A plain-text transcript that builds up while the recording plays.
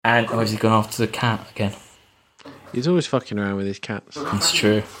And has he gone after the cat again? He's always fucking around with his cats. That's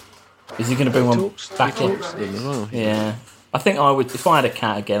true. Is he going to bring one back in? Talks to them as well. Yeah. I think I would. If I had a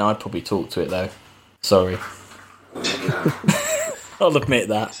cat again, I'd probably talk to it though. Sorry. I'll admit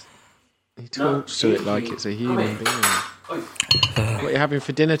that. He talks to it like it's a human being. What are you having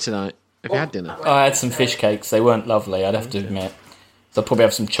for dinner tonight? Have you had dinner? I had some fish cakes. They weren't lovely, I'd have to admit. So I'll probably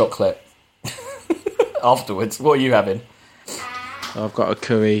have some chocolate afterwards. What are you having? I've got a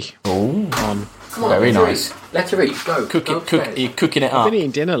curry on. Come on, Very nice. Let her eat. Go. Are you cooking it I've up? been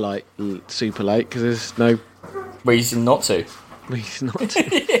eating dinner like super late because there's no Reason not to. reason not to.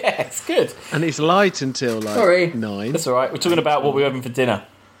 Yeah, it's good. And it's light until like Sorry. 9. That's all right. We're talking about what we're having for dinner.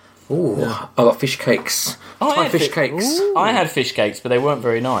 Ooh, I got fish cakes. Oh, Thai yeah, fish cakes. I had fish cakes, but they weren't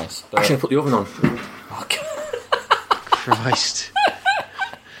very nice. But... Actually, I put the oven on. Christ.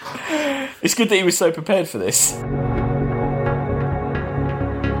 It's good that he was so prepared for this.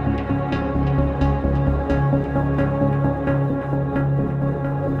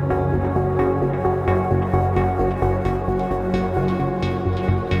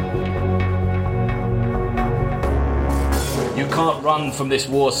 You can't run from this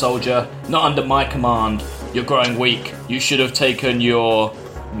war, soldier. Not under my command. You're growing weak. You should have taken your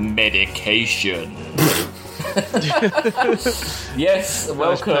medication. Yes, Put a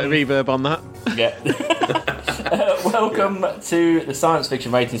welcome. reverb on that. Yeah. Welcome to the Science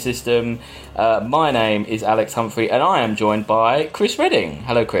Fiction Rating System. My name is Alex Humphrey, and I am joined by Chris Redding.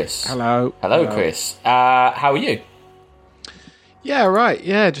 Hello, Chris. Hello. Hello, Chris. How are you? Yeah, right.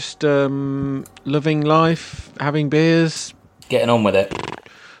 Yeah, just loving life, having beers. Getting on with it.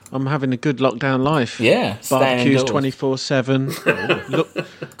 I'm having a good lockdown life. Yeah, staying Barbecues indoors.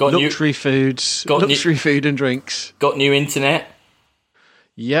 24/7. Got new, luxury foods. got new- Luxury food and drinks. got new internet.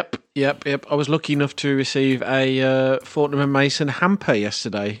 Yep. I was lucky enough to receive a Fortnum and Mason hamper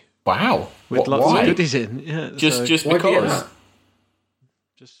yesterday Wow. with lots why? of goodies in. Yeah, Just Why do you get because. that?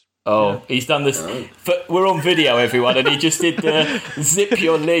 Oh, he's done this. We're on video, everyone, and he just did the zip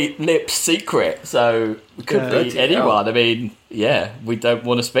your lips secret. So it could be bloody anyone. hell. I mean, yeah, we don't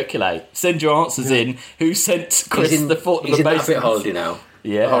want to speculate. Send your answers in. Who sent Chris He's in, the Fortnum he's in and that bit Mason? holiday now.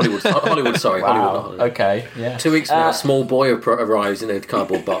 Yeah. Hollywood, sorry. Hollywood, not Wow. holiday. Okay. Yeah. 2 weeks from now, a small boy arrives in a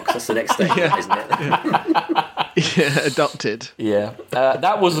cardboard box. That's the next stage, isn't it? yeah, adopted. Yeah.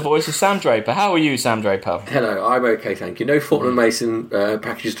 That was the voice of Sam Draper. How are you, Sam Draper? Hello, I'm okay, thank you. No Fortnum and Mason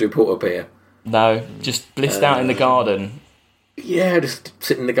packages to report up here. No, just blissed out in the garden. Yeah, just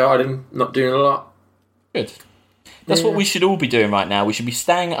sitting in the garden, not doing a lot. Good. That's what we should all be doing right now. We should be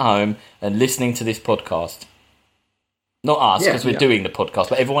staying at home and listening to this podcast. Not us, because we're doing the podcast,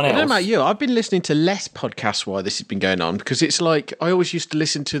 but everyone else. I don't know about you. I've been listening to less podcasts while this has been going on because it's like I always used to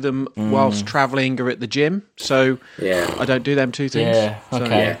listen to them whilst travelling or at the gym. So Yeah. I don't do them two things. Yeah. So,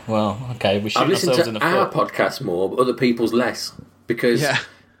 Okay. yeah. Well. Okay. We shoot I've listened ourselves in to the our foot. podcast more, but other people's less. Because Yeah.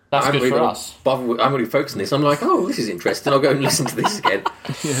 That's I'm good really for gonna us. I'm really focused on this. I'm like, oh, this is interesting. I'll go and listen to this again.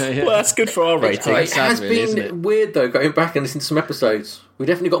 Yeah. Well, that's good for our rating. It sad, has really, isn't been it? weird, though, going back and listening to some episodes. We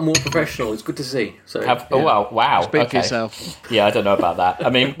definitely got more professional. It's good to see. So Oh wow! Speak for Okay. yourself. Yeah, I don't know about that. I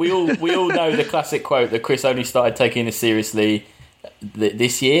mean, we all know the classic quote that Chris only started taking this seriously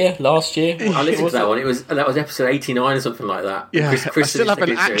last year. I listened to that one. That was episode 89 or something like that. Yeah, Chris I still haven't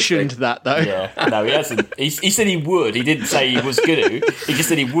taking it seriously. actioned that though. Yeah, no, he hasn't. He said he would. He didn't say he was going to. He just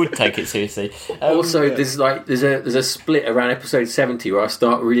said he would take it seriously. Also, there's a split around episode 70 where I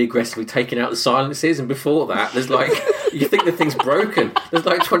start really aggressively taking out the silences, and before that, there's like you think the thing's broken. There's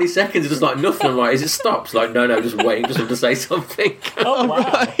like 20 seconds, it's just like nothing. I'm like, is it stopped? Like, no, just waiting, just want to say something. Oh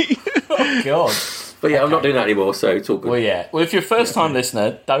wow! Oh god! But yeah, I'm not doing that anymore, so it's all good. Well, yeah. Well, if you're a first-time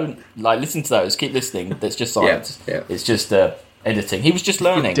listener, don't listen to those. Keep listening. That's just science. Yeah. It's just editing. He was just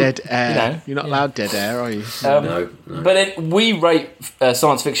learning. Dead air. You know. You're not allowed dead air, are you? No. But then we rate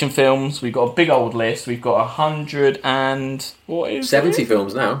science fiction films. We've got a big old list. We've got 70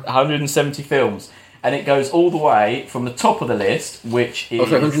 films now. 170 films, and it goes all the way from the top of the list, which is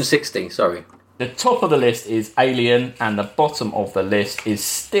 160, sorry. the top of the list is Alien, and the bottom of the list is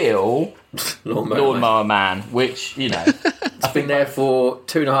still Lawnmower Man, which It's been there for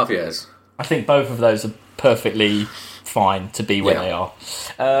 2.5 years. I think both of those are perfectly fine to be where they are.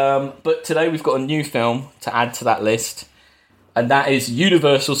 But today we've got a new film to add to that list, and that is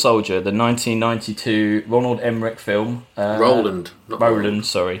Universal Soldier, the 1992 Ronald Emmerich film. Roland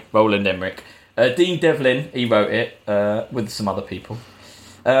Emmerich. Dean Devlin, he wrote it with some other people.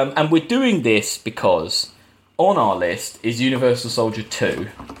 And we're doing this because on our list is Universal Soldier 2,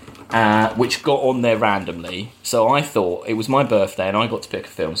 which got on there randomly. So I thought, it was my birthday and I got to pick a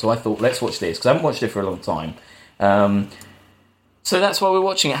film, so I thought, let's watch this, because I haven't watched it for a long time. So that's why we're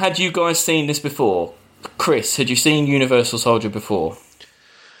watching it. Had you guys seen this before? Chris, had you seen Universal Soldier before?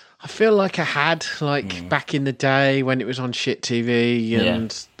 I feel like I had, back in the day when it was on shit TV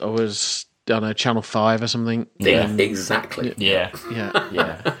and I was, I don't know, Channel 5 or something. Yeah, exactly. Yeah.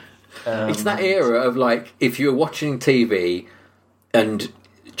 Yeah. It's that era of, like, if you were watching TV and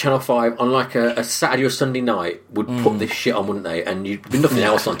Channel 5 on, like, a Saturday or Sunday night would put this shit on, wouldn't they? And you'd be nothing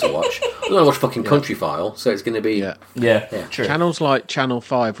else on to watch. I'm going to watch fucking Country File, so it's going to be... Yeah, true. Channels like Channel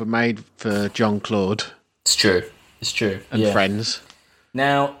 5 were made for John Claude. It's true. And Friends.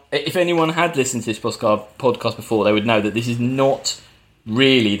 Now, if anyone had listened to this podcast before, they would know that this is not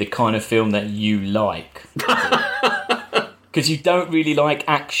really the kind of film that you like. Because you don't really like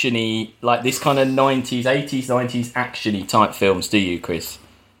action-y, like this kind of 80s, 90s action-y type films, do you, Chris?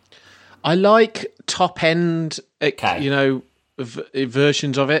 I like top-end,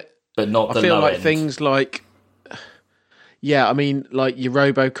 versions of it. But not the I feel low like end. things like... Yeah, I mean, like your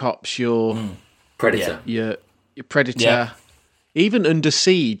RoboCops, your... Predator. Your Predator... Yeah. Even Under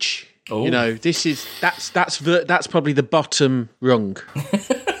Siege, Ooh. that's probably the bottom rung,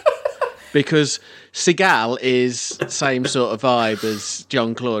 because Seagal is same sort of vibe as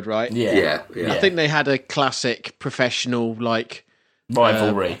John Claude, right? Yeah. I think they had a classic professional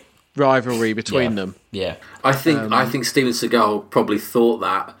rivalry between them. Yeah, I think Steven Seagal probably thought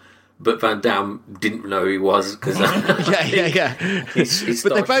that, but Van Damme didn't know who he was because Yeah.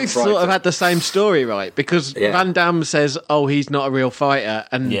 But they both sort of had the same story, right? Because Van Damme says, "Oh, he's not a real fighter,"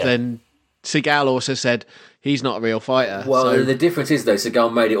 and then Seagal also said he's not a real fighter. Well, so, the difference is though,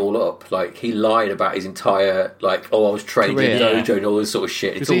 Seagal made it all up. Like he lied about his entire I was trained in dojo and all this sort of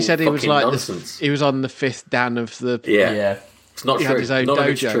shit. Because he said he was like nonsense. he was on the 5th dan of the yeah. It's not he true. had his own None of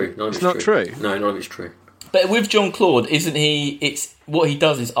dojo. it's true. It's not true. No, none of it's true. But with John Claude, isn't he? It's what he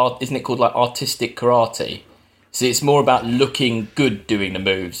does is isn't it called like artistic karate? So it's more about looking good doing the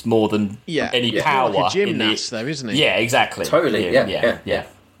moves more than any power. Like a gymnast, though, isn't he? Yeah, exactly. Totally.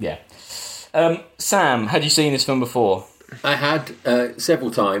 Yeah. Sam, had you seen this film before? I had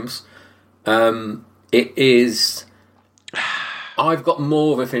several times. It is. I've got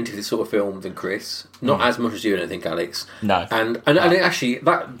more of an affinity for this sort of film than Chris. Not as much as you, I don't think, Alex. No. And actually,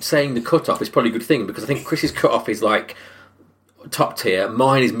 that saying the cut-off is probably a good thing because I think Chris's cut-off is like top tier,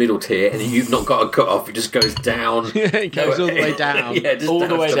 mine is middle tier, and you've not got a cut-off, it just goes down. It goes all the way down. Just all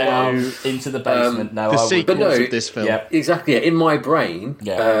the way down below. into the basement. The sequels of this film. Yeah. Exactly, in my brain,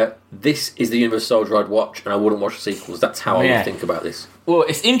 this is the Universal Soldier I'd watch, and I wouldn't watch the sequels. That's how I would think about this. Well,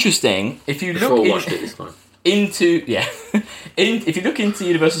 it's interesting. If you Before look I watched it this time. If you look into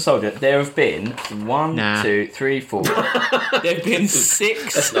Universal Soldier, there have been 1, 2, 3, 4. There have been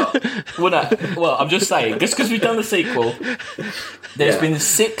 6. Well, I'm just saying, just because we've done the sequel, there's been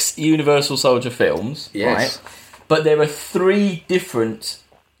 6 Universal Soldier films, right? But there are 3 different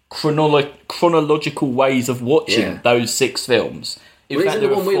chronological ways of watching those 6 films. Well, isn't the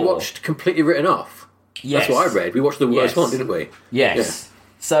one we watched completely written off? Yes. That's what I read. We watched the worst one, didn't we? Yes.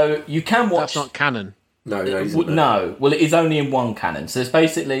 So you can watch... That's not canon. No, no. Well, it is only in one canon. So it's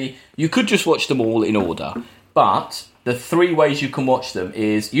basically, you could just watch them all in order. But the 3 ways you can watch them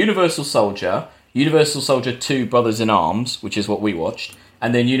is Universal Soldier 2 Brothers in Arms, which is what we watched,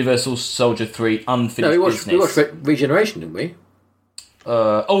 and then Universal Soldier 3 Unfinished Business. We watched Regeneration, didn't we?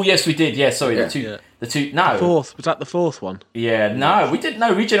 Oh, yes, we did. Yeah, sorry. Yeah. The two. No. Fourth. Was that the 4th one? Yeah, no, we didn't.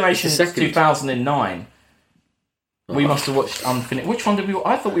 No, Regeneration is 2009. We must have watched Unfinished. Which one did we?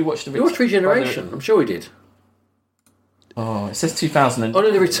 I thought we watched the. We watched Regeneration. I'm sure we did. Oh, it says 2000. Oh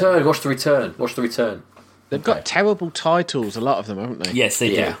no, The Return. Watch The Return. They've got terrible titles. A lot of them, haven't they? Yes,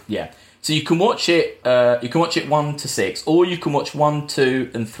 they do. Yeah. So you can watch it. You can watch it 1 to 6, or you can watch 1,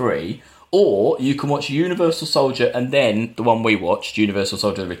 2, and 3, or you can watch Universal Soldier and then the one we watched, Universal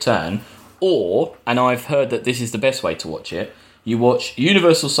Soldier: The Return, or, and I've heard that this is the best way to watch it. You watch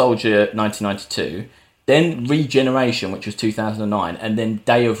Universal Soldier 1992. Then Regeneration, which was 2009, and then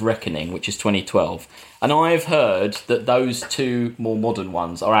Day of Reckoning, which is 2012. And I've heard that those 2 more modern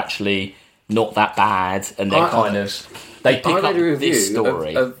ones are actually not that bad, and they're they pick up this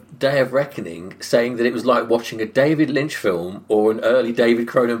story. Of Day of Reckoning, saying that it was like watching a David Lynch film or an early David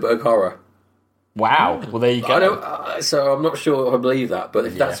Cronenberg horror. Wow. Well, there you go. So I'm not sure if I believe that, but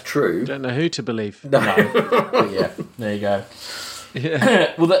if that's true... I don't know who to believe. No. Yeah, there you go.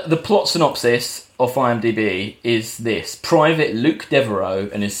 Yeah. Well, the plot synopsis of IMDb is this. Private Luke Devereaux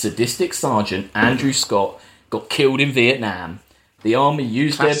and his sadistic sergeant, Andrew Scott, got killed in Vietnam. The army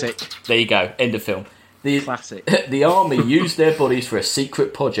used Classic. There you go, end of film. Classic. The army used their bodies for a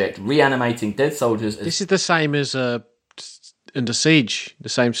secret project, reanimating dead soldiers. This is the same as Under Siege, the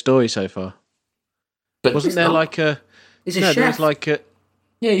same story so far. But wasn't there like a He's a chef. There was like a...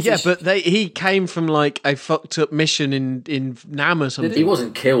 Yeah, but he came from like a fucked up mission in Nam or something. He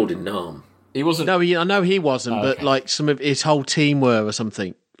wasn't killed in Nam. He wasn't. No, I know he wasn't, but like some of his whole team were or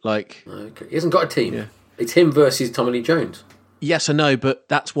something. Like, okay. He hasn't got a team. Yeah. It's him versus Tommy Lee Jones. Yes, I know, but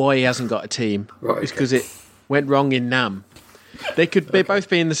that's why he hasn't got a team. Right, It's because it went wrong in Nam. They could both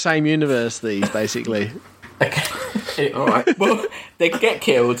be in the same universe. These basically. All right. Well, they get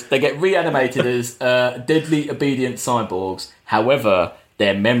killed. They get reanimated as deadly obedient cyborgs. However,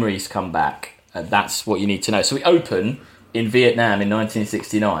 their memories come back, and that's what you need to know. So we open in Vietnam in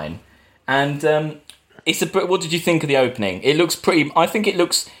 1969, and it's a. What did you think of the opening? It looks pretty. I think it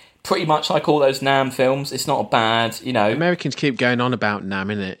looks pretty much like all those Nam films. It's not a bad, Americans keep going on about Nam,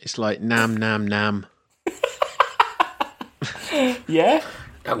 innit? It's like Nam, Nam, Nam. Yeah.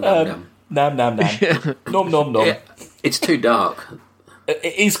 Nam. Nam, nam, nam. Nom, nom, nom. Yeah, it's too dark. It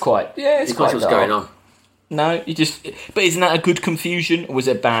is quite. Yeah, it's quite what's dark. going on. No, But isn't that a good confusion, or was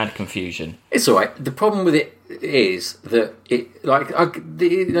it a bad confusion? It's all right. The problem with it is that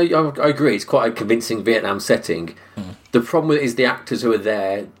I agree. It's quite a convincing Vietnam setting. The problem with it is the actors who are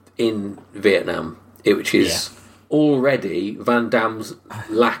there in Vietnam, which is already Van Damme's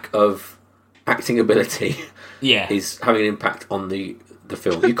lack of acting ability. Yeah, is having an impact on the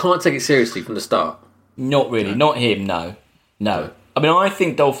film. You can't take it seriously from the start. Not really. Not him. No. I mean, I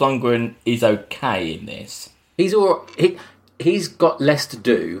think Dolph Lundgren is okay in this. He's got less to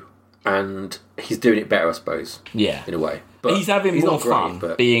do, and he's doing it better, I suppose. Yeah, in a way. But he's having more fun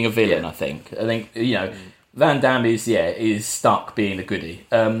being a villain. I think. Van Damme is stuck being the goodie.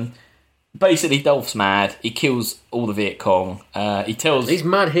 Basically, Dolph's mad. He kills all the Viet Cong. He's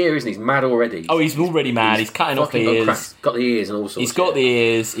mad here, isn't he? He's mad already. Oh, he's already mad. He's cutting off ears. Got the ears and all sorts. He's got the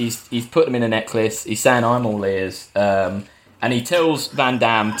ears. He's put them in a necklace. He's saying, "I'm all ears." And he tells Van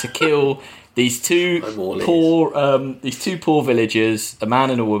Damme to kill these two poor villagers, a man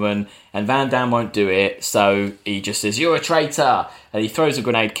and a woman. And Van Damme won't do it, so he just says, "You're a traitor!" And he throws a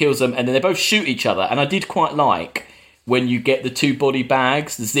grenade, kills them, and then they both shoot each other. And I did quite like when you get the two body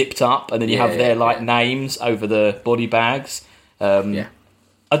bags zipped up, and then you have their names over the body bags. I'd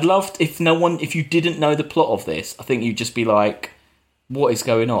love if you didn't know the plot of this, I think you'd just be like, "What is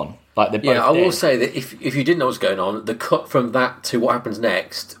going on?" Like they're both I dead. will say that if you didn't know what's going on, the cut from that to what happens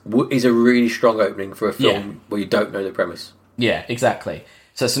next is a really strong opening for a film where you don't know the premise. Yeah, exactly.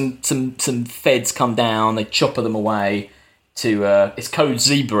 So some feds come down, they chopper them away to it's Code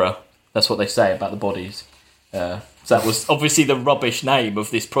Zebra. That's what they say about the bodies. So that was obviously the rubbish name of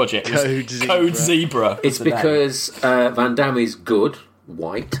this project. Code Zebra. It's because Van Damme is good,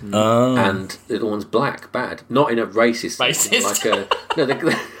 white, and the other one's black, bad. Not in a racist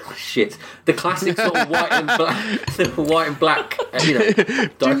shit. The classic sort of white and black,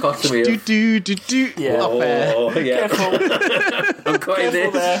 dichotomy. Yeah. Careful. I'm cutting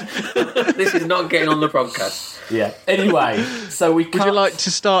this. This is not getting on the podcast. Yeah. Anyway, so would you like to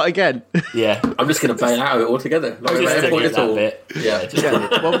start again? Yeah. I'm just going to bail out of it altogether. Not just at point at all.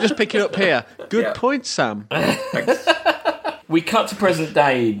 Well, we'll just pick it up here. Good point, Sam. Thanks. We cut to present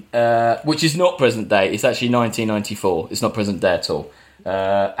day, which is not present day. It's actually 1994. It's not present day at all.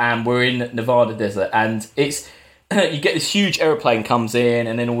 And we're in Nevada desert, and it's you get this huge aeroplane comes in,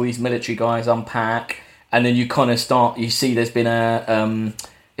 and then all these military guys unpack, and then you kind of you see there's been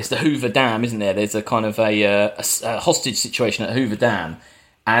it's the Hoover Dam, isn't there? There's a kind of a hostage situation at Hoover Dam,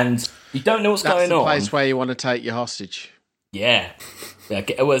 and you don't know what's going on. That's the place where you want to take your hostage. Yeah. Well,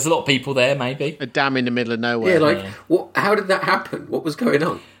 there's a lot of people there, maybe. A dam in the middle of nowhere. What? How did that happen? What was going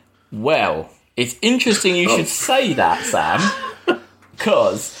on? Well, it's interesting you should say that, Sam,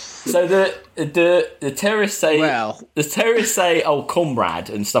 because the terrorists say, "Oh, comrade"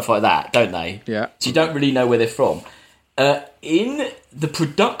 and stuff like that, don't they? Yeah. So you don't really know where they're from. In the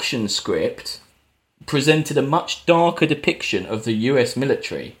production script, presented a much darker depiction of the US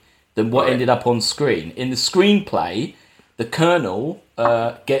military than what ended up on screen. In the screenplay, the colonel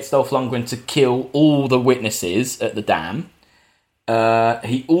gets Dolph Lundgren to kill all the witnesses at the dam.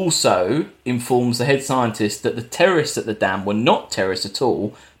 He also informs the head scientist that the terrorists at the dam were not terrorists at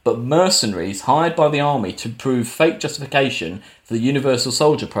all, but mercenaries hired by the army to prove fake justification for the Universal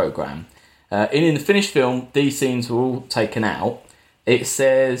Soldier program. In the finished film, these scenes were all taken out. It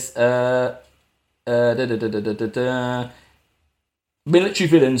says... military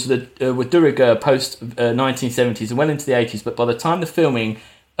villains were de rigueur post 1970s and well into the 80s, but by the time the filming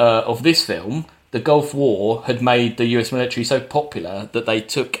of this film, the Gulf War had made the US military so popular that they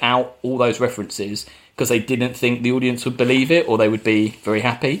took out all those references because they didn't think the audience would believe it or they would be very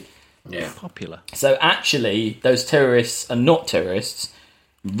happy. Yeah, popular. So actually, those terrorists are not terrorists.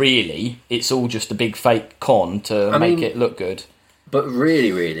 really, it's all just a big fake con to make it look good. But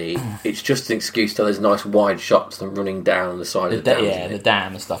really, it's just an excuse to have those nice wide shots of them running down the side of the dam. Yeah, the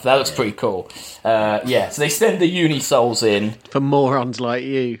dam and stuff. That looks pretty cool. So they send the Unisouls in. For morons like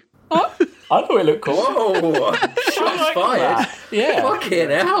you. I thought it looked cool. Whoa! Shots fired. Yeah. Fucking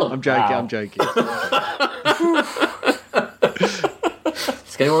hell. I'm joking.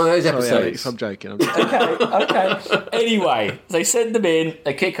 It's getting one of those episodes. Sorry, Alex, I'm joking. Okay. Anyway, they send them in.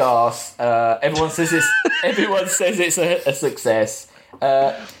 They kick ass. Everyone says it's a success.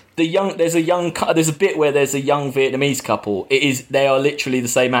 There's a bit where there's a young Vietnamese couple. They are literally the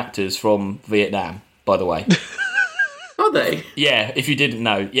same actors from Vietnam, by the way. Are they? Yeah, if you didn't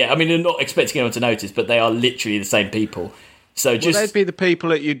know. Yeah, I mean, they're not expecting anyone to notice, but they are literally the same people. So they'd be the people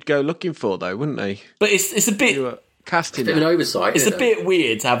that you'd go looking for, though, wouldn't they? But it's a bit casting. It's a bit of an oversight. It's a bit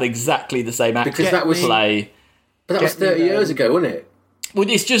weird to have exactly the same actor play. But that was 30 years ago, wasn't it? Well,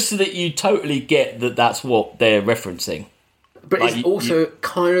 it's just so that you totally get that that's what they're referencing. But it's also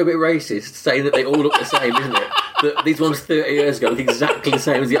kind of a bit racist saying that they all look the same, isn't it? That these ones 30 years ago look exactly the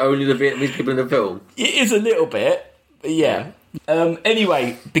same as the Vietnamese people in the film. It is a little bit. Yeah.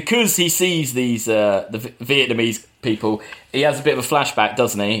 Anyway, because he sees these the Vietnamese people, he has a bit of a flashback,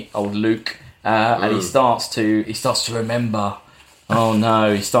 doesn't he, old Luke? And he starts to remember. Oh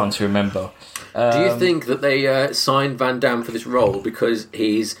no, he's starting to remember. Do you think that they signed Van Damme for this role because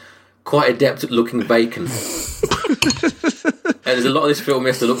he's quite adept at looking vacant? And there's a lot of this film he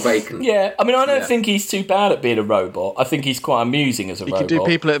has to look vacant. Yeah, I mean, I don't think he's too bad at being a robot. I think he's quite amusing as a robot. You can do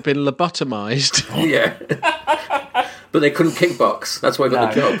people that have been lobotomised. Yeah. But they couldn't kickbox. That's why he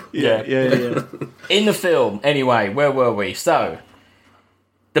got the job. Yeah. In the film, anyway, where were we? So,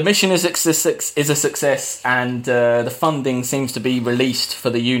 the mission is a success, and the funding seems to be released for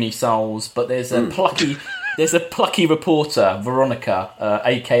the Unisouls. But there's a plucky reporter, Veronica,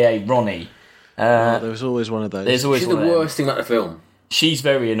 aka Ronnie. There was always one of those. She's the worst thing about the film. She's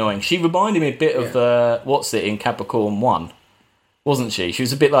very annoying. She reminded me a bit of what's it in Capricorn 1, wasn't she? She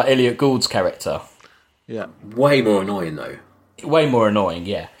was a bit like Elliot Gould's character. Yeah, way more annoying though. Way more annoying,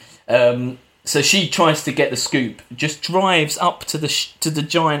 yeah. So she tries to get the scoop. Just drives up to the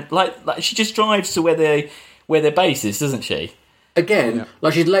giant, like she just drives to where their base is, doesn't she? Again,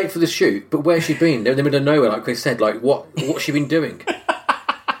 like she's late for the shoot, but where's she been? They're in the middle of nowhere, like Chris said. Like what's she been doing?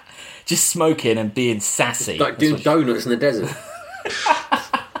 Just smoking and being sassy, like doing donuts in the desert.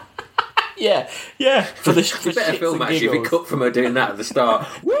 Yeah. For a better film actually if we cut from her doing that at the start.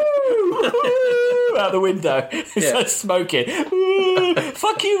 Woo! Out the window, like smoking. Woo!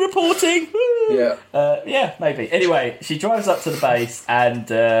 Fuck you, reporting. Woo! Yeah, maybe. Anyway, she drives up to the base and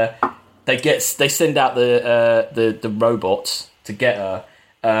they send out the robots to get her.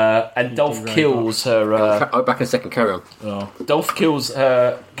 And Dolph kills her. Back in a second. Carry on. Dolph kills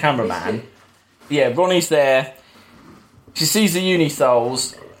her cameraman. Yeah, Ronnie's there. She sees the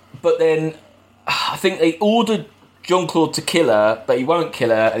Unisouls, but then I think they ordered Jean-Claude to kill her, but he won't kill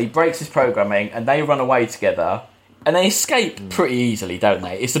her, and he breaks his programming, and they run away together, and they escape pretty easily, don't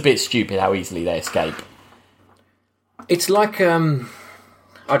they? It's a bit stupid how easily they escape. It's like I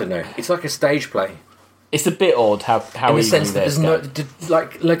don't know. It's like a stage play. It's a bit odd how in the easily sense that there's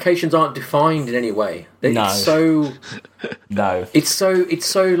like locations aren't defined in any way. No. It's so no. It's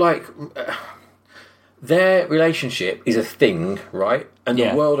so like their relationship is a thing, right? And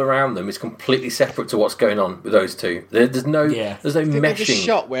the world around them is completely separate to what's going on with those two. There's no meshing. There's a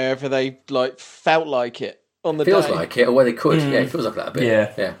shot wherever they like felt like it on the feels day. like it, or where they could. Yeah, it feels like that a bit.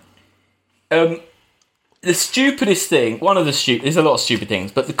 Yeah. The stupidest thing, there's a lot of stupid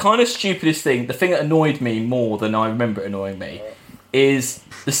things, but the kind of stupidest thing, the thing that annoyed me more than I remember it annoying me, is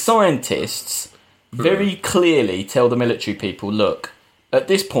the scientists very clearly tell the military people, look, at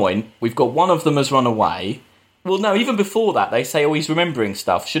this point, we've got one of them has run away. Well, no, even before that, they say, he's remembering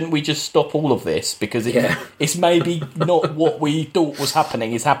stuff. Shouldn't we just stop all of this? Because it's maybe not what we thought was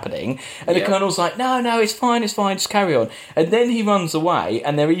happening is happening. And the Colonel's like, no, it's fine, just carry on. And then he runs away,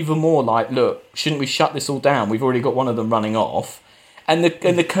 and they're even more like, look, shouldn't we shut this all down? We've already got one of them running off. And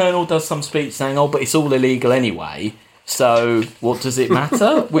the Colonel does some speech saying, but it's all illegal anyway, so what does it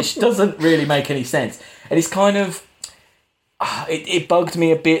matter? Which doesn't really make any sense. And it's kind of... It bugged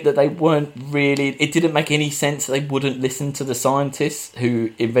me a bit that they weren't really... It didn't make any sense that they wouldn't listen to the scientists who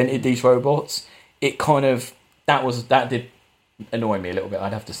invented these robots. It kind of... That did annoy me a little bit,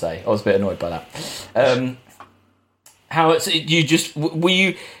 I'd have to say. I was a bit annoyed by that. Were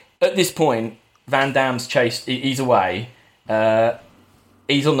you... At this point, Van Damme's chased... He's away.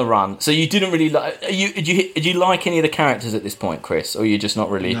 He's on the run. So you didn't really like... Did you like any of the characters at this point, Chris? Or you're just not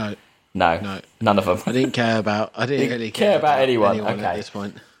really... No. No, none of them. I didn't really care about anyone okay. at this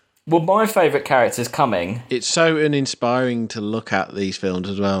point. Well, my favourite character's coming. It's so uninspiring to look at these films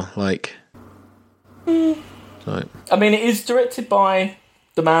as well. Like, I mean, it is directed by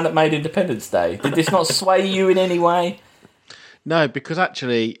the man that made Independence Day. Did this not sway you in any way? No, because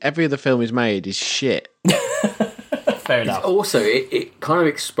actually, every other film he's made is shit. Fair enough. Also, it kind of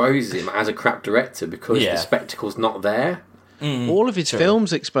exposes him as a crap director because the spectacle's not there. All of his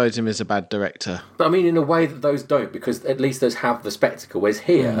films expose him as a bad director. But I mean, in a way that those don't, because at least those have the spectacle. Whereas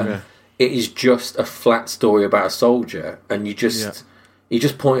here, it is just a flat story about a soldier, and you just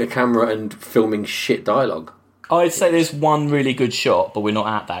point a camera and filming shit dialogue. I'd say there's one really good shot, but we're not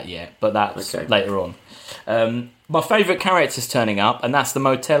at that yet. But that's later on. My favourite character's turning up, and that's the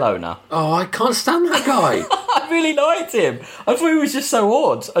motel owner. Oh, I can't stand that guy. I really liked him. I thought he was just so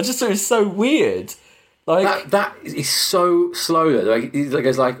odd. I just thought it was so weird. Like that is so slow. Like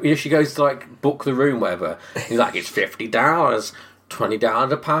she goes to like book the room, whatever. He's like, it's $50, $20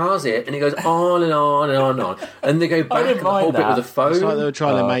 deposit, and he goes on and on and on and on. And they go back and the whole bit with the phone. It's like they were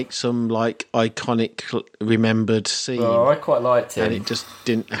trying to make some like iconic, remembered scene. Oh, I quite liked him, and it just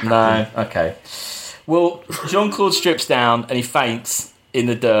didn't happen. No, okay. Well, Jean-Claude strips down and he faints in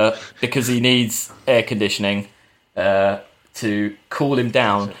the dirt because he needs air conditioning to cool him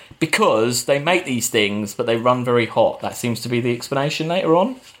down. Because they make these things, but they run very hot. That seems to be the explanation later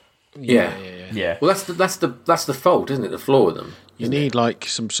on. Yeah. Well, that's the fault, isn't it? The flaw with them. You need like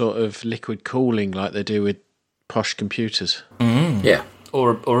some sort of liquid cooling, like they do with posh computers. Mm. Yeah,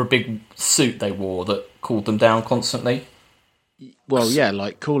 or a big suit they wore that cooled them down constantly. Well, yeah,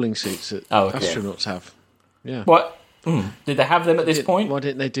 like cooling suits that astronauts have. Yeah. What? Did they have them at this point? Why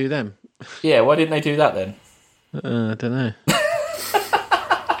didn't they do them? Yeah, why didn't they do that then? I don't know.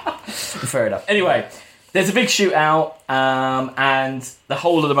 Fair enough. Anyway, there's a big shootout, and the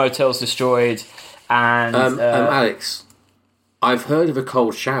whole of the motel's destroyed. And Alex, I've heard of a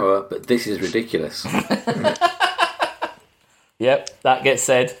cold shower, but this is ridiculous. Yep, that gets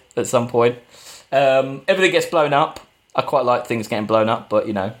said at some point. Everything gets blown up. I quite like things getting blown up, but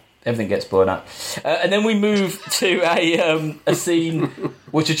you know, everything gets blown up. And then we move to a scene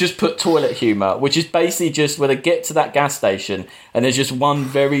which has just put toilet humour, which is basically just where they get to that gas station and there's just one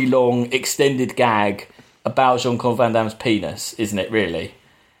very long extended gag about Jean-Claude Van Damme's penis, isn't it, really?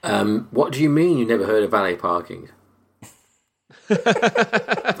 What do you mean you never heard of valet parking?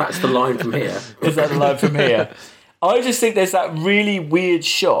 That's the line from here. Is that the line from here? I just think there's that really weird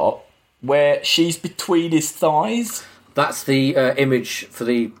shot where she's between his thighs. That's the image for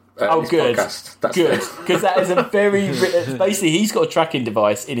the good. podcast. That's good, because that is a very... Basically, he's got a tracking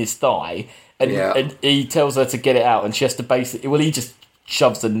device in his thigh, and he tells her to get it out, and she has to basically... Well, he just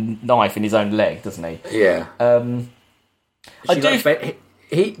shoves the knife in his own leg, doesn't he? Yeah.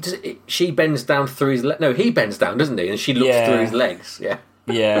 She bends down through his... No, he bends down, doesn't he? And she looks through his legs, yeah.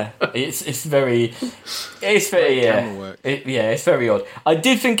 Yeah, it's very work. It's very odd. I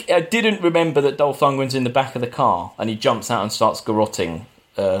didn't remember that Dolph Lundgren's in the back of the car and he jumps out and starts garroting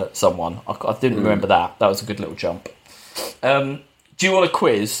someone. I didn't remember that. That was a good little jump. Do you want a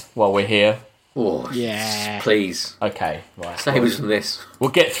quiz while we're here? Oh, yeah, please. Okay, right. Save us from this. We'll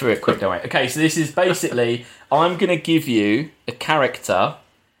get through it quick, don't we? Okay, so this is basically I'm going to give you a character.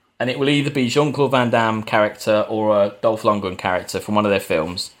 And it will either be Jean-Claude Van Damme character or a Dolph Lundgren character from one of their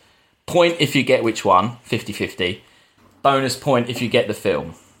films. Point if you get which one, 50-50. Bonus point if you get the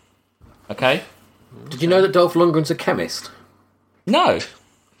film. Okay? Did you know that Dolph Lundgren's a chemist? No.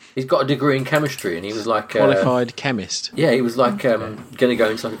 He's got a degree in chemistry and he was like... qualified chemist. Yeah, he was like going to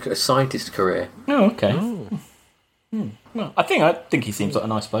go into like a scientist career. Oh, okay. Well, I think he seems like a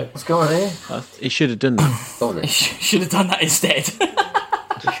nice bloke. What's going on here? He should have done that. Go on then. He should have done that instead.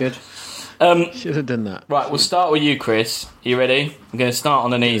 You should. Should have done that. Right, we'll start with you, Chris. You ready? I'm going to start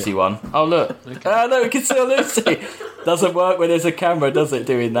on an easy one. Oh, look. Okay. No, we can see Lucy. Doesn't work when there's a camera, does it,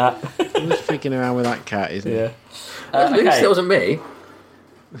 doing that? I'm just freaking around with that cat, isn't it? Yeah. Lucy, that wasn't me.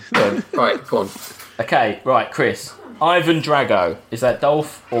 Right, go on. Okay, right, Chris. Ivan Drago. Is that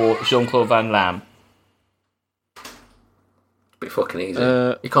Dolph or Jean-Claude Van Damme? Bit fucking easy.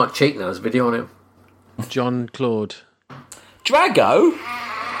 You can't cheat now, there's a video on him. Jean-Claude. Drago?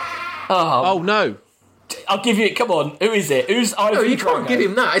 Oh, no. I'll give you... Come on, who is it? Who's Ivan No, you Drago? can't give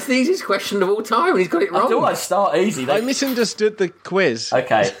him that. It's the easiest question of all time and he's got it wrong. I thought I'd start easy. I misunderstood the quiz.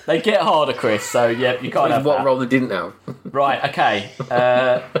 Okay, they get harder, Chris, so yeah, you can't have what that. role they didn't have. Right, okay.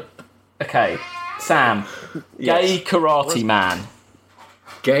 Okay, Sam. Gay karate man.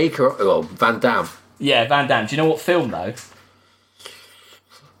 Gay karate... Oh, Van Damme. Yeah, Van Damme. Do you know what film, though?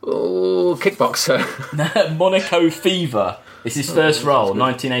 Oh, Kickboxer. Monaco Fever. It's his first role,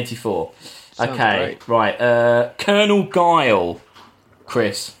 1984. Sounds okay, great. right. Colonel Guile,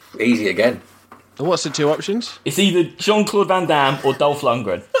 Chris. Easy again. What's the two options? It's either Jean-Claude Van Damme or Dolph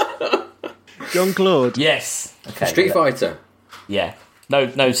Lundgren. Jean-Claude. Yes. Okay. Street Fighter. Yeah.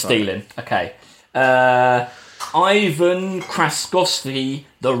 No stealing. Okay. Ivan Kraskowski,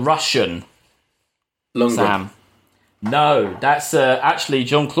 the Russian. Lundgren. Sam. No, that's actually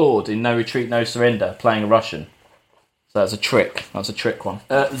Jean-Claude in No Retreat, No Surrender, playing a Russian. So that's a trick. That's a trick one.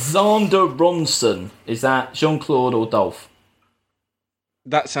 Xander Ronson. Is that Jean-Claude or Dolph?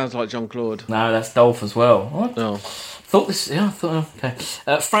 That sounds like Jean-Claude. No, that's Dolph as well. What? No. Okay.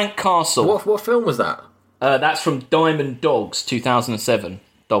 Frank Castle. What film was that? That's from Diamond Dogs, 2007.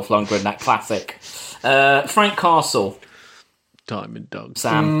 Dolph Lundgren, that classic. Frank Castle. Diamond Dogs.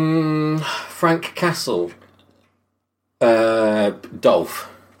 Sam. Frank Castle. Dolph.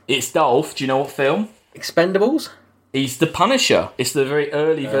 It's Dolph. Do you know what film? Expendables? He's the Punisher. It's the very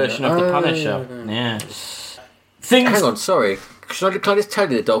early version of the Punisher. Yeah. Hang on, sorry. Can I just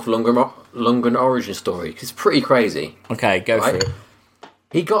tell you the Dolph Lundgren origin story? 'Cause it's pretty crazy. Okay, go for it.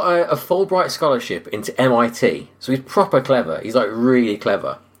 He got a Fulbright scholarship into MIT, so he's proper clever. He's like really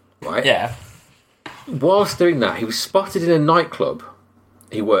clever, right? Yeah. Whilst doing that, he was spotted in a nightclub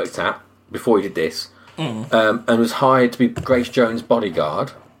he worked at before he did this, and was hired to be Grace Jones'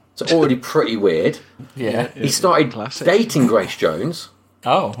 bodyguard. So already pretty weird. Yeah. He started dating Grace Jones.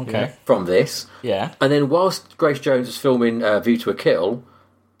 Oh, okay. From this. Yeah. And then whilst Grace Jones was filming View to a Kill,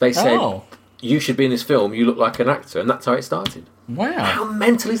 they said, you should be in this film, you look like an actor, and that's how it started. Wow. How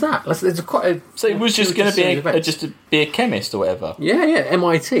mental is that? There's quite a... So it was just going to be a chemist or whatever? Yeah,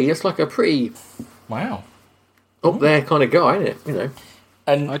 MIT. That's like a pretty... Wow. Up there kind of guy, isn't it? You know.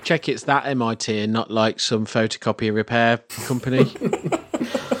 And I check it's that MIT and not like some photocopy repair company.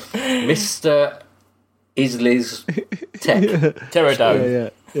 Mr. Isley's Tech.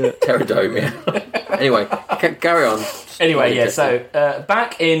 Pterodome. Yeah. Pterodome, yeah. Anyway, carry on. Anyway, yeah, so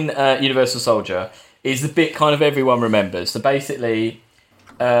back in Universal Soldier is the bit kind of everyone remembers. So basically,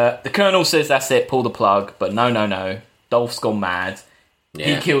 the Colonel says that's it, pull the plug, but no. Dolph's gone mad.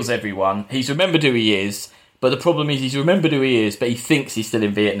 Yeah. He kills everyone. He's remembered who he is, but the problem is he's remembered who he is, but he thinks he's still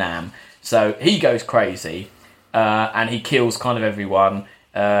in Vietnam. So he goes crazy, and he kills kind of everyone.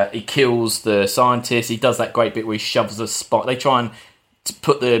 He kills the scientist. He does that great bit where he shoves a spike. They try and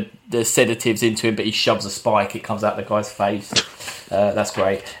put the sedatives into him, but he shoves a spike. It comes out the guy's face. That's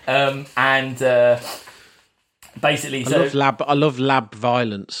great. Basically, I love lab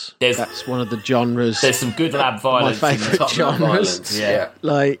violence. That's one of the genres. There's some good lab violence. My favourite genres. Yeah.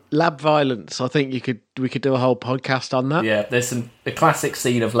 Like lab violence. I think we could do a whole podcast on that. Yeah, there's a classic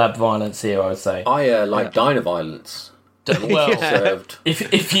scene of lab violence here, I would say. I like dino violence. Well served.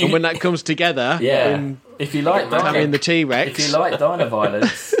 If you, and when that comes together, if you like having the T-Rex, if you like dino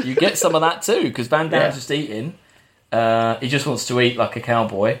violence, you get some of that too. Because Van Damme's just eating. He just wants to eat like a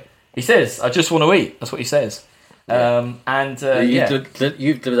cowboy. He says, "I just want to eat." That's what he says. You've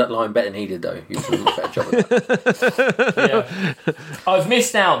delivered that line better than he did, though. You've done a better job of that. I've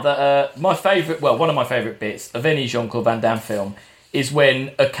missed out that one of my favourite bits of any Jean-Claude Van Damme film is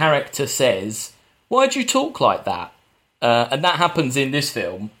when a character says, "Why'd you talk like that?" And that happens in this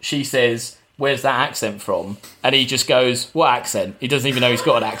film. She says, "Where's that accent from?" And he just goes, "What accent?" He doesn't even know he's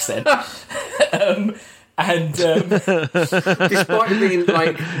got an accent. Despite being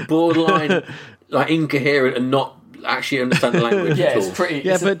like borderline, like incoherent and not actually understand the language at all. It's pretty.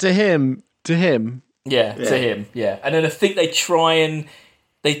 Yeah, but to him. Yeah, to him. Yeah, and then I think they try and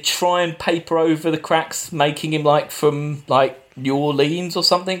paper over the cracks, making him like from like New Orleans or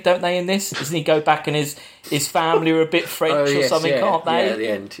something, don't they? In this, doesn't he go back and his family are a bit French or something, can't they? Yeah, at the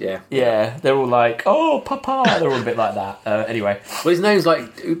end, yeah. They're all like, "Oh, Papa." They're all a bit like that. Anyway, well, his name's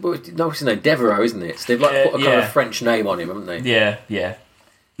like what's his name? Devereaux, isn't it? So they've like put a kind of French name on him, haven't they? Yeah.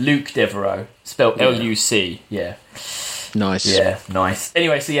 Luc Devereaux, spelled L-U-C. Yeah. Nice. Yeah, nice.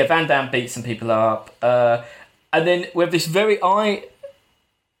 Anyway, so Van Damme beats some people up, and then we have this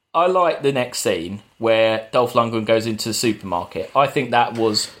I like the next scene where Dolph Lundgren goes into the supermarket. I think that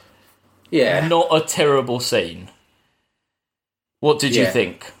was not a terrible scene. What did you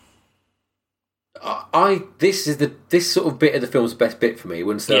think? This sort of bit of the film's the best bit for me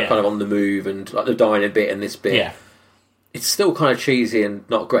when they're kind of on the move and like the diner bit and this bit. Yeah. It's still kind of cheesy and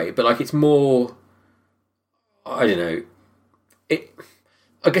not great, but like it's more. I don't know.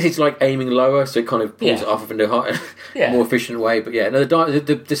 I guess it's like aiming lower, so it kind of pulls it off in a more efficient way. But yeah, no,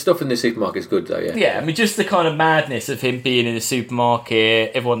 the stuff in the supermarket is good though. Yeah, yeah. I mean, just the kind of madness of him being in the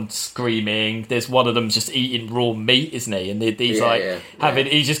supermarket, everyone's screaming. There's one of them just eating raw meat, isn't he? And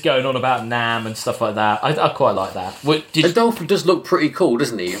he's just going on about Nam and stuff like that. I quite like that. And Dolph does look pretty cool,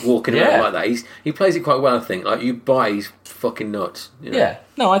 doesn't he? Walking around like that, he plays it quite well. I think. Like you buy, he's fucking nuts. You know? Yeah,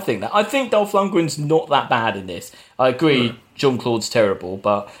 no, I think that. I think Dolph Lundgren's not that bad in this. I agree. Jean-Claude's terrible,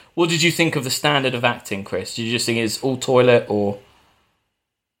 but what did you think of the standard of acting, Chris? Did you just think it's all toilet or?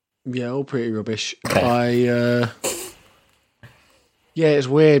 Yeah, all pretty rubbish. Okay. It's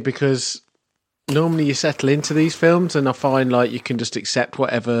weird because normally you settle into these films and I find like you can just accept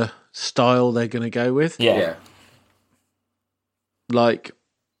whatever style they're going to go with. Yeah. Like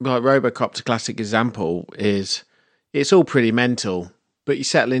RoboCop's a classic example is it's all pretty mental, but you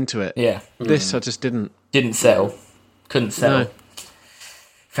settle into it. Yeah. This I just didn't. Didn't settle. Couldn't settle. No.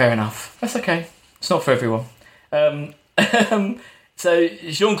 Fair enough. That's okay. It's not for everyone. So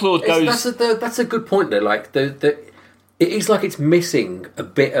Jean-Claude goes... That's a good point, though. Like, it is like it's missing a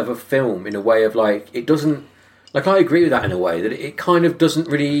bit of a film in a way of, like, it doesn't... Like, I agree with that in a way, that it kind of doesn't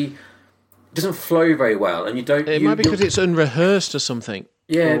flow very well, and you don't... It might be because it's unrehearsed or something.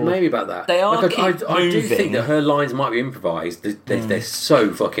 Yeah, maybe about that. They are like, I do think that her lines might be improvised. They're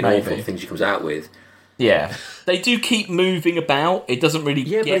so fucking awful, the things she comes out with. Yeah, they do keep moving about. It doesn't really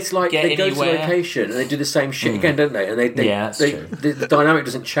but it's like they go to location and they do the same shit again, don't they? And the dynamic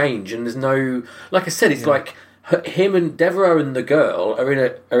doesn't change, and there's no... Like I said, it's like him and Devereaux and the girl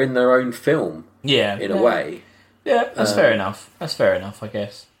are in their own film. Yeah, in a way. Yeah, that's fair enough. That's fair enough, I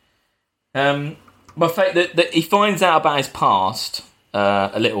guess. But that he finds out about his past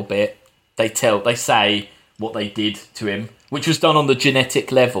a little bit. They say what they did to him, which was done on the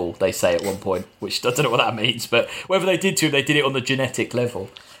genetic level, they say at one point, which I don't know what that means, but whatever they did to him, they did it on the genetic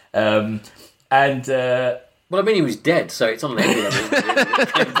level. Well, I mean, he was dead, so it's on the level.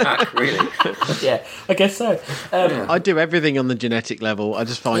 It came back, really. Yeah, I guess so. I do everything on the genetic level. I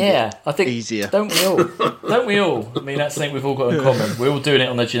just find it easier. Don't we all? Don't we all? I mean, that's something we've all got in common. We're all doing it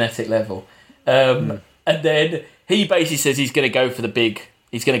on the genetic level. And then he basically says he's going to go for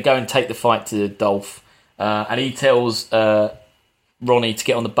he's going to go and take the fight to Dolph. And he tells Ronnie to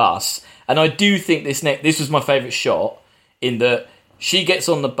get on the bus. And I do think this was my favourite shot, in that she gets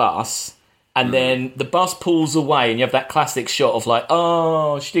on the bus and then the bus pulls away and you have that classic shot of like,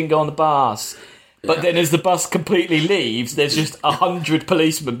 oh, she didn't go on the bus. But then as the bus completely leaves, there's just 100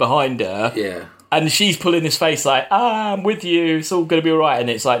 policemen behind her. Yeah. And she's pulling this face like, I'm with you, it's all going to be all right.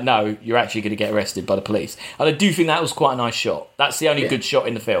 And it's like, no, you're actually going to get arrested by the police. And I do think that was quite a nice shot. That's the only good shot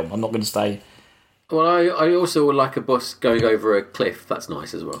in the film. I'm not going to say... Well, I also would like a bus going over a cliff. That's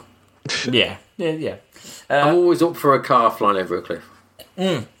nice as well. Yeah. I'm always up for a car flying over a cliff.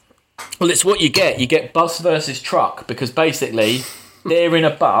 Well, it's what you get. You get bus versus truck, because basically they're in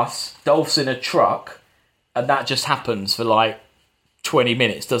a bus, Dolph's in a truck, and that just happens for like 20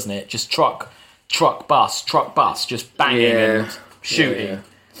 minutes, doesn't it? Just truck, bus, just banging and shooting.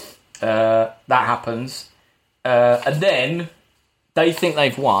 That happens. And then they think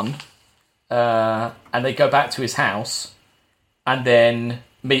they've won. And they go back to his house and then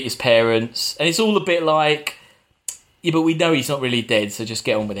meet his parents, and it's all a bit like, yeah, but we know he's not really dead, so just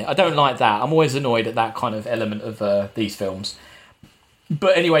get on with it. I don't like that. I'm always annoyed at that kind of element of these films.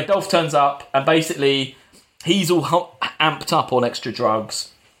 But anyway, Dolph turns up and basically he's all amped up on extra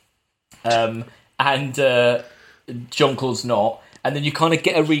drugs, and Jean-Claude's not, and then you kind of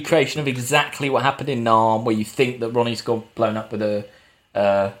get a recreation of exactly what happened in Nam, where you think that Ronnie's got blown up with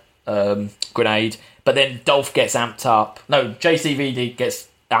a grenade, but then Dolph gets amped up. No, JCVD gets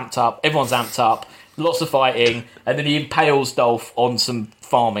amped up. Everyone's amped up. Lots of fighting, and then he impales Dolph on some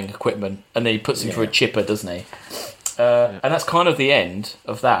farming equipment, and then he puts him through a chipper, doesn't he? And that's kind of the end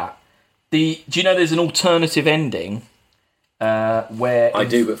of that. Do you know there's an alternative ending where I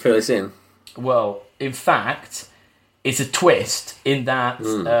do, but fill us in. Well, in fact, it's a twist in that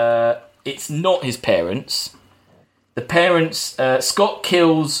it's not his parents. The parents, Scott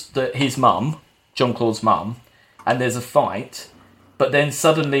kills his mum, Jean-Claude's mum, and there's a fight. But then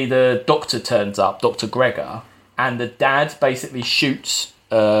suddenly the doctor turns up, Dr. Gregor, and the dad basically shoots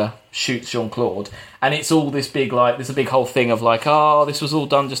Jean-Claude. And it's all this big, like, there's a big whole thing of like, oh, this was all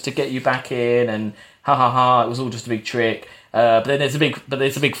done just to get you back in, and ha ha ha, it was all just a big trick. But then there's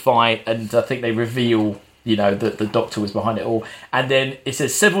a big fight, and I think they reveal, you know, that the doctor was behind it all. And then it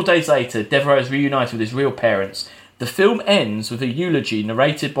says several days later, Devereaux is reunited with his real parents. The film ends with a eulogy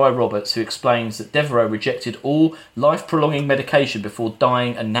narrated by Roberts, who explains that Devereaux rejected all life-prolonging medication before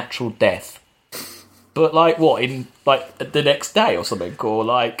dying a natural death. But like what, in like the next day or something, or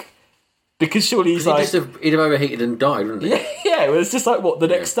like, because surely he's like he'd have overheated and died, wouldn't he? Yeah. Well, it's just like what, the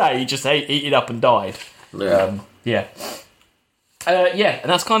next day he just heated up and died. Yeah. And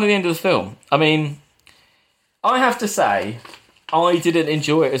that's kind of the end of the film. I mean, I have to say, I didn't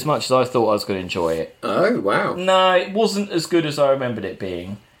enjoy it as much as I thought I was going to enjoy it. Oh wow! No, it wasn't as good as I remembered it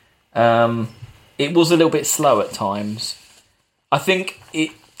being. It was a little bit slow at times. I think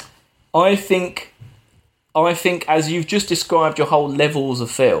as you've just described your whole levels of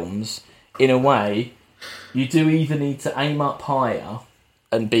films, in a way, you do either need to aim up higher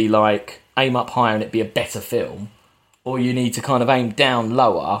and be like, aim up higher and it be a better film, or you need to kind of aim down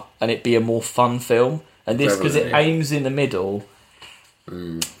lower and it be a more fun film. And this, because it aims in the middle,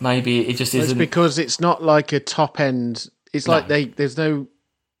 maybe it just isn't. It's because it's not like a top end. It's like there's no.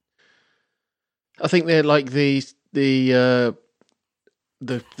 I think they're like the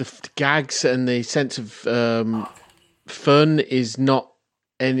gags and the sense of fun is not,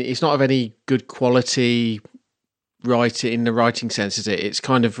 and it's not of any good quality writing in the writing sense, is it? It's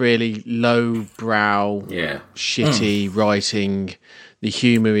kind of really low brow, shitty writing. The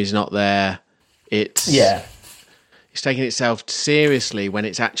humour is not there. It's taking itself seriously when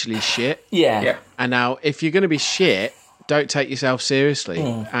it's actually shit. Yeah. And now, if you're going to be shit, don't take yourself seriously,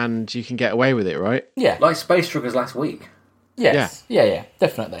 and you can get away with it, right? Yeah. Like Space Truckers last week. Yes. Yeah,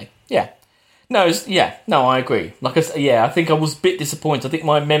 definitely. Yeah. No, I agree. Like I said, I think I was a bit disappointed. I think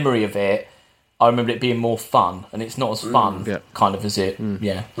my memory of it, I remember it being more fun, and it's not as fun, kind of, as it.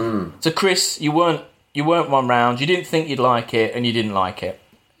 Yeah. So, Chris, you weren't one round. You didn't think you'd like it, and you didn't like it.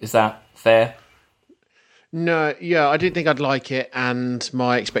 Is that fair? No, I didn't think I'd like it, and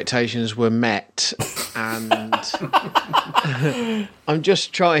my expectations were met. And I'm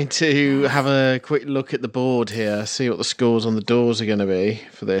just trying to have a quick look at the board here, see what the scores on the doors are going to be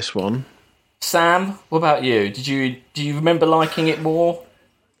for this one. Sam, what about you? Do you remember liking it more?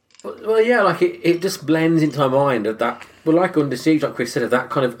 Well, yeah, like it just blends into my mind of that. Well, like Under Siege, like Chris said, of that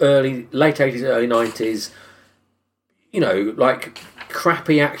kind of late 80s, early 90s, like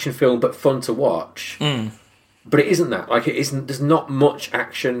crappy action film, but fun to watch. But it isn't that. Like, it isn't. There's not much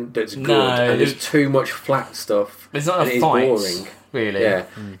action that's good, and there's too much flat stuff. There's not enough fights, boring, really. Yeah,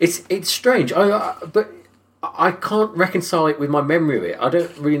 it's strange. But I can't reconcile it with my memory of it. I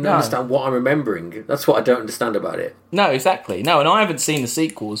don't really understand what I'm remembering. That's what I don't understand about it. No, exactly. No, and I haven't seen the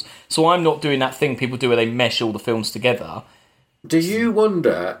sequels, so I'm not doing that thing people do where they mesh all the films together. Do you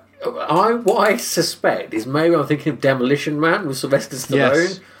wonder? What I suspect is maybe I'm thinking of Demolition Man with Sylvester Stallone.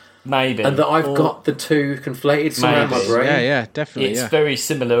 Yes. Maybe. And that I've got the two conflated somewhere in my brain. Yeah, definitely. It's very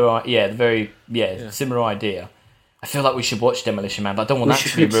similar, similar idea. I feel like we should watch Demolition Man, but I don't want that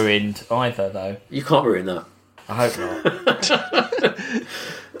to be ruined either, though. You can't ruin that. I hope not.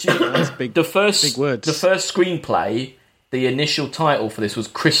 That's big words. The first screenplay, the initial title for this was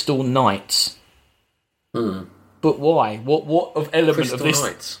Crystal Knights. But why? What of element Crystal of this?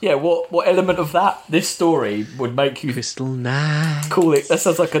 Knights. Yeah, what element of this story would make you Crystal Knights? Call it? That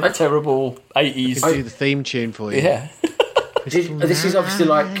sounds like a terrible 80s. I'll do the theme tune for you. Yeah. This is obviously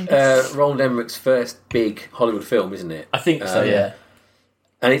like Roland Emmerich's first big Hollywood film, isn't it? I think so. Yeah.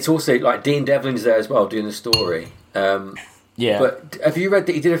 And it's also like Dean Devlin's there as well doing the story. But have you read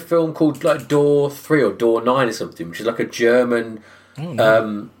that he did a film called like Door 3 or Door 9 or something, which is like a German,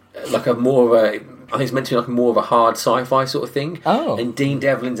 like a more of a. I think it's meant to be like more of a hard sci-fi sort of thing. Oh. And Dean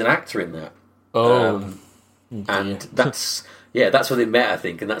Devlin's an actor in that. And that's what they met, I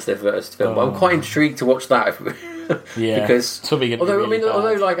think, and that's their first film. But I'm quite intrigued to watch that. Because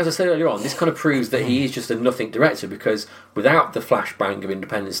although, like as I said earlier on, this kind of proves that he is just a nothing director. Because without the flashbang of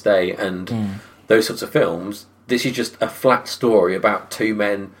Independence Day and those sorts of films, this is just a flat story about two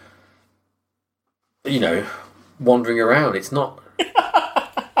men, wandering around. It's not.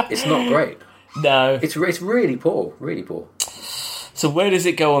 It's not great. No, it's really poor, really poor. So where does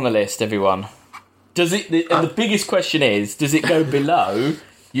it go on the list, everyone? Does it? And the biggest question is, does it go below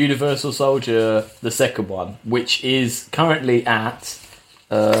Universal Soldier, the second one, which is currently at?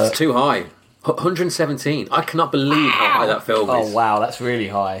 It's too high. 117. I cannot believe how high that film is. Oh wow, that's really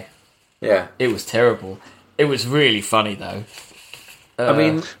high. Yeah, it was terrible. It was really funny though. I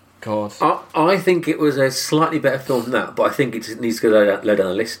mean. God. I think it was a slightly better film than that, but I think it needs to go low down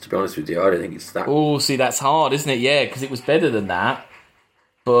the list, to be honest with you. I don't think it's that. Oh, see, that's hard, isn't it? Yeah, because it was better than that.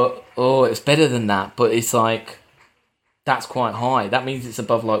 But, it's better than that, but it's like, that's quite high. That means it's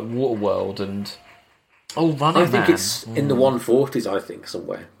above, like, Waterworld and... Oh, Running Man. I think it's in the 140s, I think,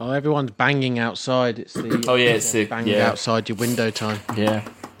 somewhere. Oh, everyone's banging outside. It's the... it's the... Banging outside your window time. Yeah.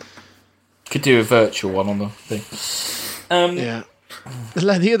 Could do a virtual one on the thing.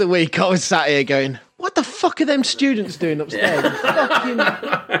 The other week I was sat here going, What the fuck are them students doing upstairs? Fucking...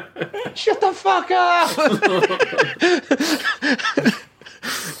 Shut the fuck up!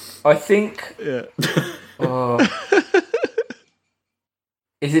 I think. Yeah.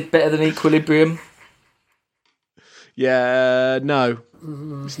 Is it better than Equilibrium? Yeah, no,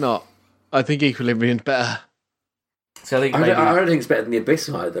 it's not. I think Equilibrium's better. So I think I maybe. don't think it's better than The Abyss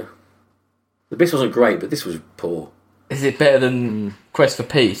either. The Abyss wasn't great, but this was poor. Is it better than Quest for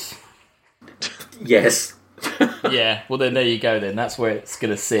Peace? Yes. Yeah. Well, then there you go. Then that's where it's going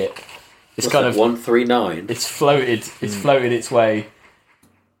to sit. It's What's kind that, of 139. It's floated. It's floated its way.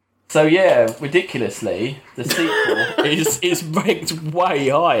 So yeah, ridiculously, the sequel is ranked way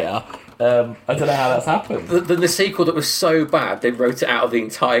higher. I don't know how that's happened. The sequel that was so bad, they wrote it out of the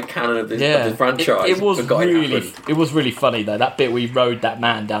entire canon of the franchise. It was Forgot it was really funny though. That bit where he rode that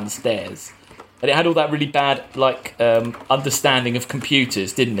man down the stairs, and it had all that really bad understanding of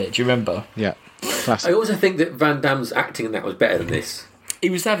computers, didn't it? Do you remember? Yeah, I classic. also think that Van Damme's acting in that was better than this. He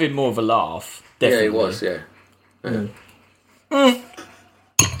was having more of a laugh. Definitely. Yeah, he was. Yeah.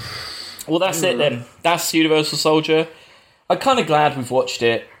 Well, that's it then. That's Universal Soldier. I'm kind of glad we've watched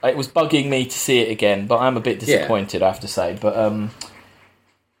it. It was bugging me to see it again, but I'm a bit disappointed, I have to say. But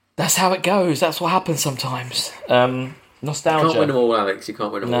that's how it goes. That's what happens sometimes. Nostalgia. You can't win them all, Alex. You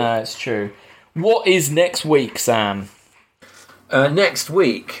can't win them all. No, it's true. What is next week, Sam? Next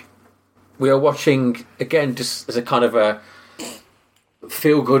week, we are watching, again, just as a kind of a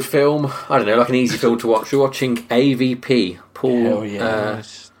feel-good film. I don't know, like an easy film to watch. We're watching AVP. Paul. Hell yeah.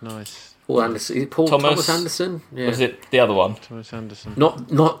 Nice. Paul Anderson. Is it Paul Thomas Anderson? Yeah. Was it the other one? Thomas Anderson. Not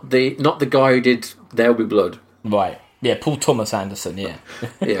the guy who did There'll Be Blood. Right. Yeah, Paul Thomas Anderson, yeah.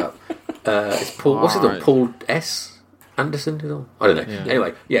 Yeah. It's Paul. What's it called? Paul S. Anderson? I don't know. Yeah.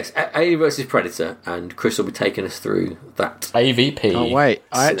 Anyway, yes, Alien vs Predator, and Chris will be taking us through that. AVP. Oh wait,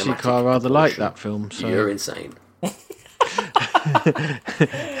 I actually Cinematic quite rather like version. that film. So. You're insane.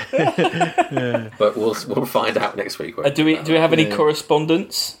 But we'll find out next week. Do we have any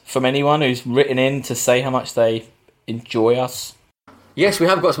correspondence from anyone who's written in to say how much they enjoy us? Yes, we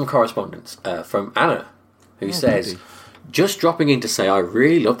have got some correspondence from Anna, who says, "Just dropping in to say I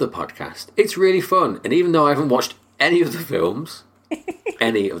really love the podcast. It's really fun, and even though I haven't watched any of the films, in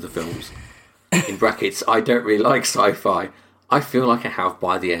brackets, I don't really like sci-fi, I feel like I have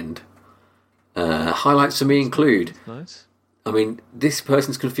by the end. Highlights for me include." Nice. I mean, this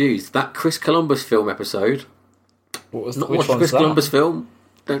person's confused. That Chris Columbus film episode. What was Not which watched the one's Chris that? Columbus film.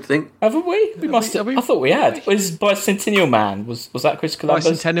 Don't think. Haven't we? We must have. I thought we had. It was Bicentennial Man. Was that Chris Columbus?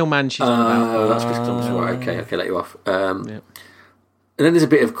 Bicentennial Man. She's on about. Oh, that's Chris Columbus. Right. Okay. Let you off. And then there's a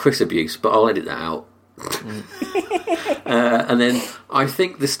bit of Chris abuse, but I'll edit that out. And then I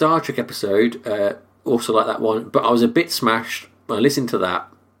think the Star Trek episode, also like that one, but I was a bit smashed when I listened to that.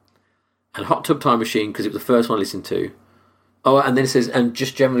 And Hot Tub Time Machine, because it was the first one I listened to. Oh, and then it says, and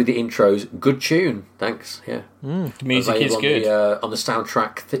just generally the intros, good tune. Thanks. Yeah. The music is on good. On the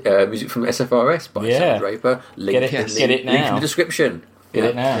soundtrack, music from SFRS by Sam Draper. Link Get it link now. in the description. Get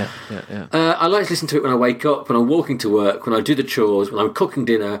it now. Yeah. I like to listen to it when I wake up, when I'm walking to work, when I do the chores, when I'm cooking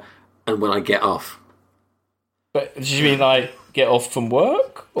dinner, and when I get off. But do you mean like get off from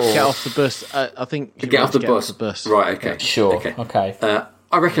work? Or? Get off the bus. I think. Get off the bus. Right. Okay. Sure. Okay. Okay.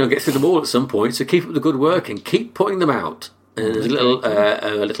 I reckon I'll get through them all at some point. So keep up the good work and keep putting them out. And there's a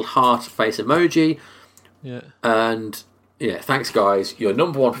little heart face emoji. Yeah. And yeah, thanks guys. Your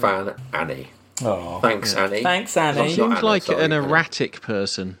number one fan, Annie. Oh, Thanks, Annie. Thanks, Annie. Not Seems Anna, like sorry, an Anna. erratic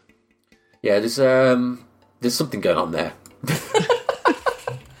person. Yeah, there's something going on there.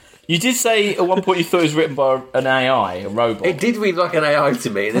 You did say at one point you thought it was written by an AI, a robot. It did read like an AI to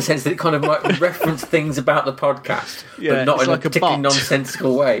me in the sense that it kind of like referenced things about the podcast, Yeah, but not it's in like a a particularly bot.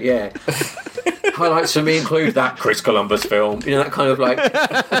 nonsensical way. Yeah. Highlights for me include that Chris Columbus film. You know, that kind of like.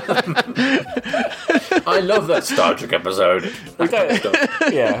 I love that Star Trek episode. That kind of stuff.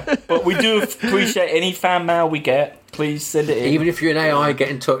 Yeah, but we do appreciate any fan mail we get. Please send it in. Even if you're an AI, get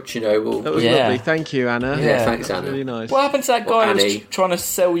in touch. You know, we'll. That was Yeah. lovely. Thank you, Anna. Yeah, thanks, Anna. Really nice. What happened to that guy who was Annie. trying to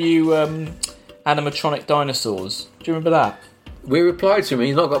sell you animatronic dinosaurs? Do you remember that? We replied to him.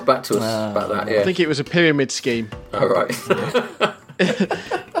 He's not got back to us about that. Yeah. I think it was a pyramid scheme. All right.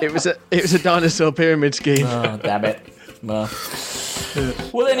 It was a dinosaur pyramid scheme. Oh, damn it. Well,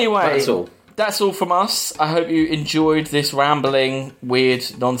 anyway, That's all. from us. I hope you enjoyed this rambling, weird,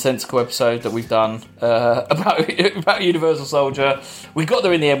 nonsensical episode that we've done about Universal Soldier. We got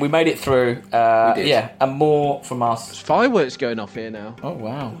there in the end. We made it through. We did. Yeah, and more from us. Fireworks going off here now. Oh,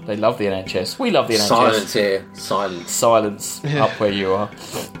 wow. They love the NHS. We love the NHS. Silence here. Silence. Silence up where you are.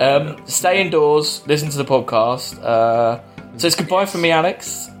 Stay indoors. Listen to the podcast. So it's goodbye from me,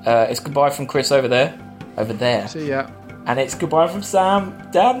 Alex. It's goodbye from Chris over there. See ya. And it's goodbye from Sam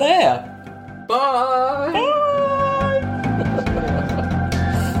down there. Bye. Bye.